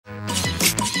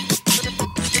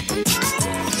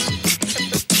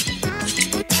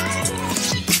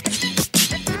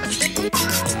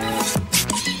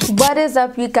What is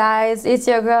up, you guys? It's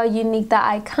your girl Unique the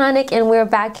Iconic, and we're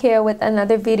back here with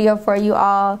another video for you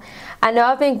all. I know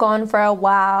I've been gone for a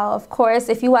while. Of course,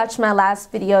 if you watched my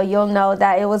last video, you'll know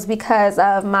that it was because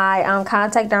of my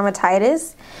contact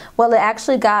dermatitis. Well, it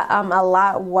actually got a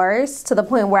lot worse to the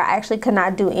point where I actually could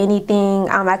not do anything.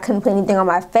 I couldn't put anything on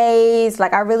my face.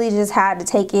 Like, I really just had to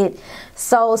take it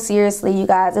so seriously, you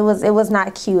guys. It was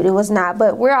not cute. It was not,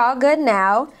 but we're all good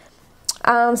now.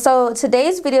 So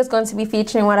today's video is going to be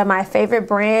featuring one of my favorite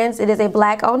brands. It is a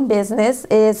black-owned business.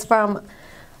 It is from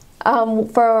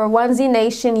for Onesie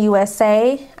Nation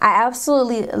USA. I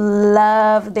absolutely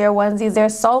love their onesies. They're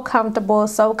so comfortable,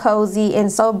 so cozy,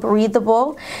 and so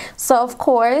breathable. So of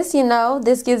course, you know,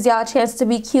 this gives y'all a chance to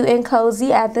be cute and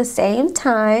cozy at the same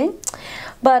time.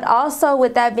 But also,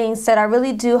 with that being said, I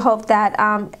really do hope that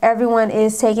everyone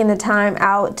is taking the time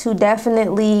out to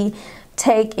definitely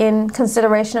take in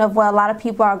consideration of what a lot of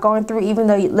people are going through. Even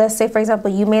though, let's say for example,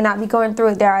 you may not be going through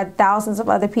it, there are thousands of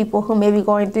other people who may be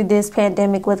going through this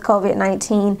pandemic with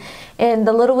COVID-19. And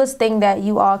the littlest thing that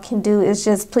you all can do is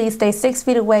just please stay 6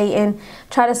 feet away and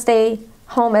try to stay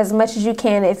home as much as you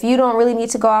can. If you don't really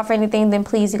need to go out for anything, then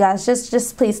please, you guys,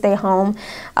 just please stay home.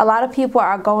 A lot of people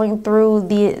are going through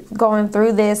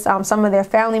this. Some of their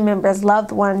family members,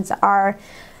 loved ones are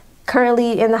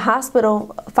currently in the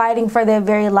hospital fighting for their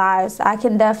very lives. I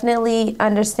can definitely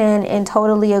understand and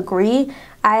totally agree.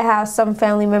 I have some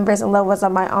family members and loved ones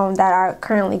of my own that are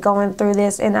currently going through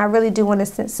this, and I really do want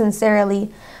to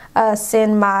sincerely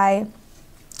send my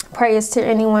prayers to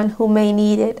anyone who may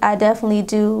need it. I definitely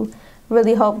do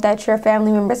really hope that your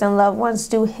family members and loved ones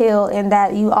do heal and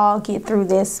that you all get through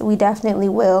this. We definitely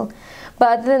will.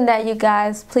 But other than that, you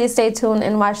guys, please stay tuned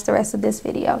and watch the rest of this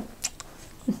video.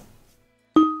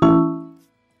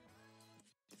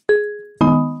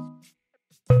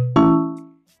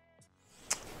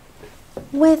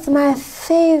 With my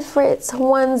favorite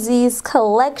onesies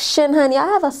collection, honey.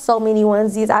 I have so many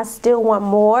onesies. I still want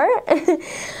more.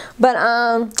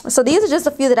 But so these are just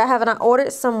a few that I have, and I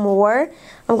ordered some more.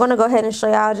 I'm going to go ahead and show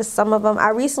y'all just some of them. I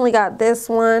recently got this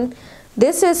one.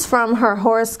 This is from her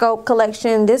horoscope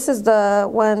collection. This is the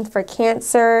one for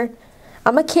Cancer.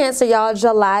 I'm a Cancer, y'all,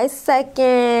 July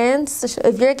 2nd. So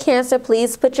if you're a Cancer,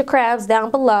 please put your crabs down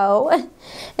below.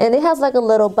 And it has like a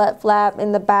little butt flap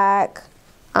in the back.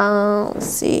 Let's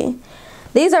see.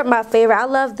 These are my favorite. I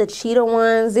love the cheetah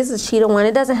ones. This is cheetah one.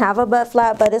 It doesn't have a butt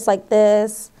flap, but it's like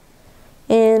this.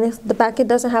 And the back, it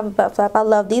doesn't have a butt flap. I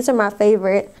love these. Are my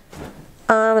favorite.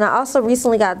 And I also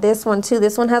recently got this one too.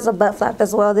 This one has a butt flap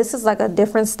as well. This is like a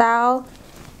different style.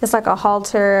 It's like a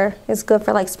halter. It's good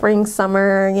for like spring,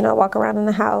 summer, you know, walk around in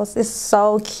the house. It's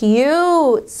so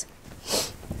cute.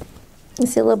 You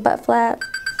see a little butt flap.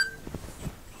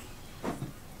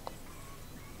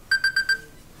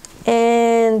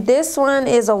 And this one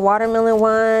is a watermelon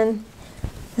one.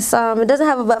 It's, it doesn't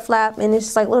have a butt flap, and it's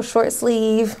just like a little short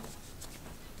sleeve.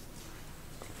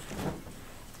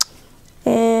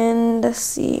 And let's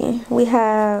see, we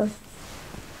have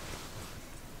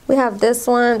this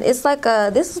one. It's like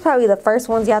this is probably the first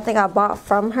ones I think I bought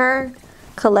from her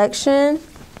collection.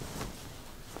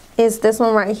 It's this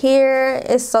one right here.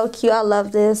 It's so cute. I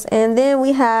love this. And then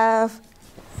we have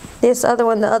this other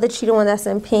one, the other cheetah one that's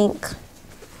in pink.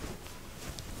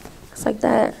 Like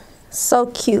that. So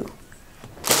cute.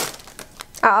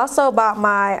 I also bought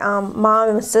my mom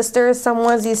and sister some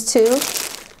onesies too.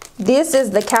 This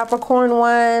is the Capricorn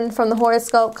one from the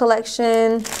horoscope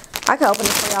collection. I can open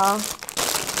it for y'all.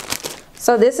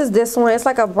 So this is this one. It's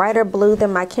like a brighter blue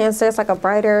than my Cancer. It's like a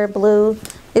brighter blue.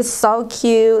 It's so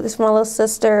cute. This is my little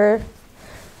sister.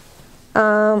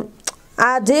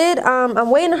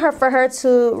 I'm waiting for her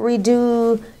to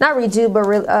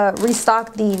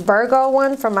restock the Virgo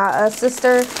one from my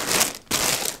sister.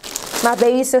 My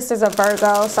baby sister's a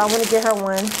Virgo, so I'm going to get her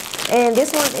one. And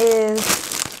this one is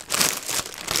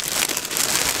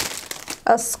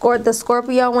the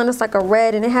Scorpio one. It's like a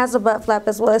red, and it has a butt flap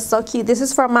as well. It's so cute. This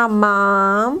is from my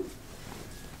mom.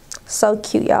 So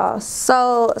cute, y'all.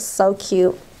 So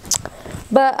cute.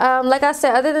 But like I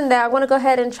said, other than that, I'm going to go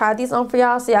ahead and try these on for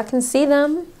y'all so y'all can see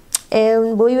them.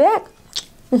 And we'll be back.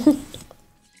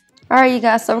 Alright, you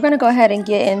guys, so we're going to go ahead and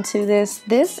get into this.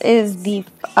 This is the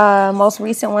most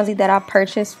recent onesie that I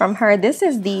purchased from her. This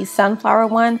is the sunflower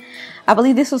one. I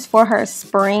believe this was for her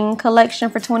spring collection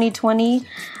for 2020.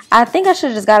 I think I should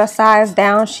have just got a size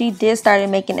down. She did start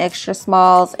making extra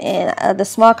smalls, and the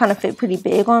small kind of fit pretty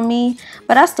big on me.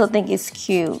 But I still think it's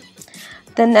cute.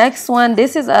 The next one,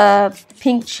 this is a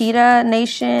Pink Cheetah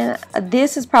Nation.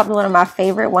 This is probably one of my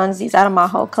favorite onesies out of my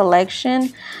whole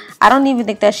collection. I don't even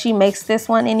think that she makes this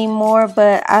one anymore,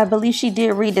 but I believe she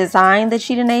did redesign the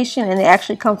Cheetah Nation, and it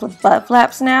actually comes with butt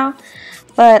flaps now.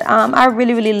 But I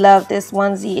really love this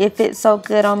onesie. It fits so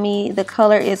good on me. The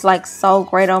color is like so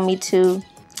great on me too.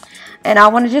 And I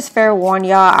want to just fair warn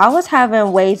y'all, I was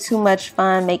having way too much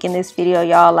fun making this video,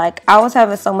 y'all. Like, I was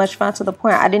having so much fun to the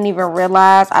point I didn't even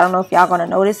realize. I don't know if y'all gonna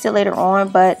notice it later on,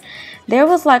 but there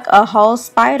was like a whole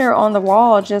spider on the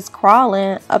wall just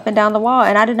crawling up and down the wall,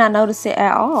 and I did not notice it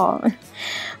at all.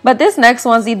 But this next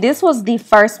onesie, this was the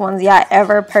first onesie I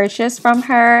ever purchased from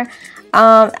her.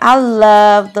 I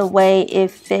love the way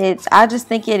it fits. I just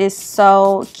think it is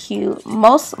so cute.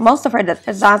 Most of her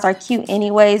designs are cute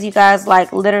anyways, you guys.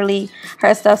 Like, literally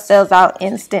her stuff sells out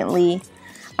instantly.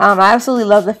 I absolutely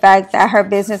love the fact that her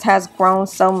business has grown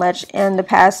so much in the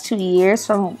past 2 years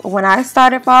from when I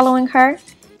started following her.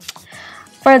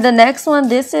 For the next one,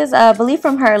 this is I believe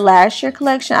from her last year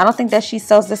collection. I don't think that she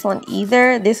sells this one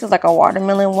either. This is like a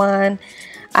watermelon one.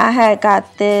 I had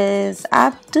got this,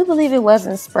 I do believe it was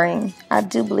in spring, I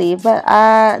do believe, but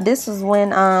this was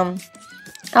when I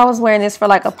was wearing this for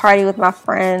like a party with my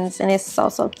friends, and it's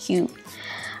so cute.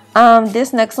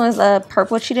 This next one is a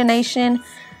purple Cheetah Nation.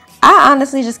 I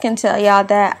honestly just can tell y'all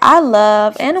that I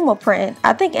love animal print.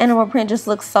 I think animal print just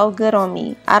looks so good on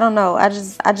me. I don't know, I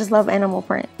just love animal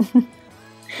print.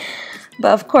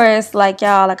 But of course, like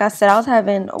y'all, like I said, I was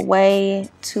having way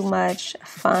too much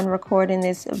fun recording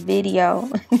this video.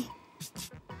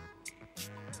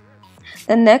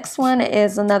 The next one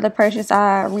is another purchase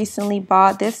I recently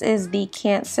bought. This is the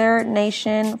Cancer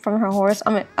Nation from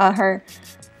her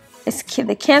it's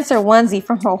the Cancer onesie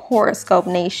from her Horoscope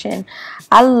Nation.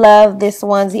 I love this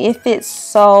onesie. It fits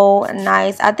so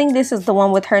nice. I think this is the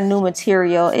one with her new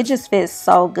material. It just fits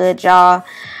so good, y'all.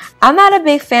 I'm not a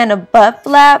big fan of butt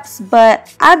flaps,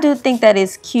 but I do think that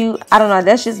is cute. I don't know,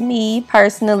 that's just me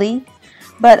personally.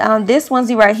 But this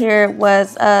onesie right here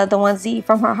was the onesie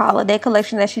from her holiday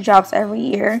collection that she drops every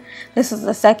year. This is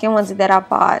the second onesie that I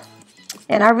bought.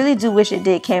 And I really do wish it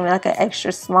did came in like an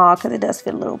extra small, because it does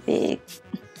fit a little big.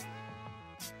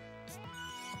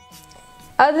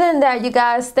 Other than that, you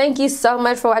guys, thank you so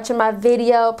much for watching my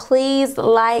video. Please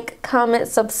like, comment,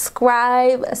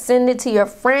 subscribe, send it to your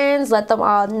friends, let them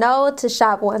all know to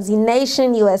shop Onesie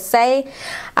Nation USA.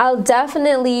 I'll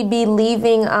definitely be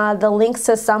leaving the links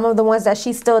to some of the ones that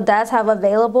she still does have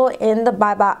available in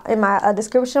my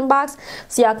description box,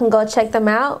 so y'all can go check them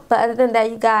out. But other than that,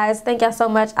 you guys, thank y'all so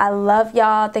much. I love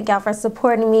y'all. Thank y'all for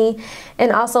supporting me.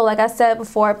 And also, like I said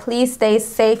before, please stay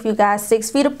safe, you guys.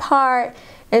 6 feet apart.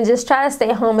 And just try to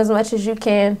stay home as much as you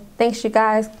can. Thanks, you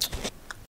guys.